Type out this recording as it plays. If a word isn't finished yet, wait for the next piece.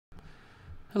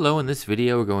Hello, in this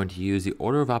video we're going to use the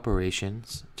order of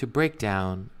operations to break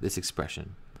down this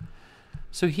expression.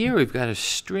 So here we've got a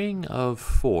string of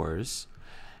 4s,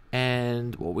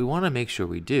 and what we want to make sure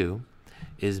we do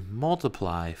is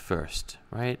multiply first,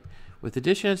 right? With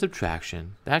addition and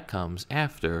subtraction, that comes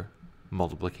after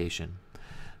multiplication.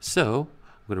 So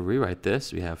I'm going to rewrite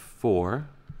this. We have 4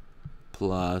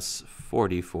 plus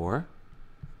 44.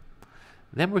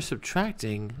 Then we're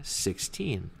subtracting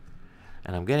 16.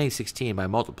 And I'm getting 16 by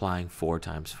multiplying 4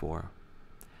 times 4.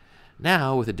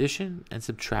 Now, with addition and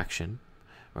subtraction,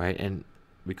 right, and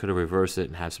we could have reversed it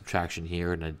and have subtraction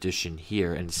here and addition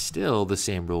here, and still the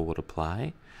same rule would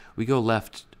apply. We go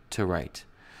left to right.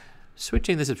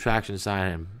 Switching the subtraction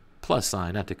sign and plus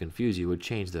sign, not to confuse you, would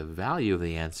change the value of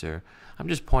the answer. I'm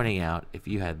just pointing out, if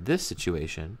you had this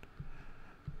situation,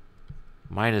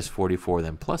 minus 44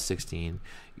 then plus 16,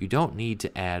 you don't need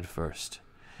to add first.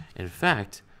 In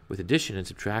fact, with addition and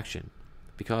subtraction,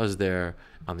 because they're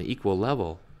on the equal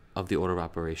level of the order of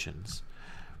operations,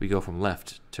 we go from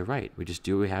left to right. We just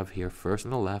do what we have here first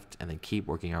on the left and then keep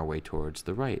working our way towards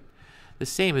the right. The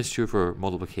same is true for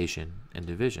multiplication and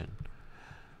division.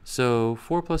 So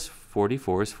 4 plus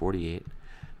 44 is 48.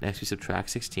 Next we subtract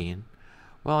 16.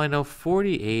 Well, I know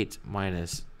 48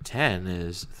 minus 10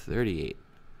 is 38.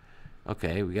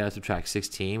 Okay, we got to subtract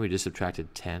 16. We just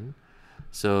subtracted 10.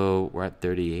 So we're at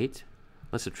 38.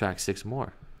 Let's subtract 6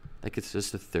 more. That gets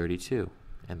us to 32,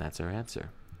 and that's our answer.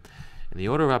 In the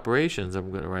order of operations,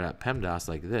 I'm going to write out PEMDAS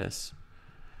like this.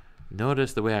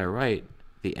 Notice the way I write,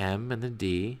 the M and the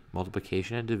D,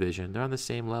 multiplication and division, they're on the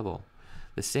same level.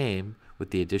 The same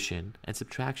with the addition and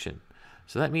subtraction.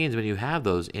 So that means when you have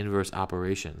those inverse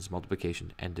operations,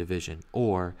 multiplication and division,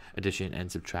 or addition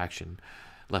and subtraction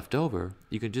left over,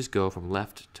 you can just go from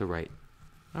left to right.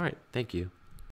 All right, thank you.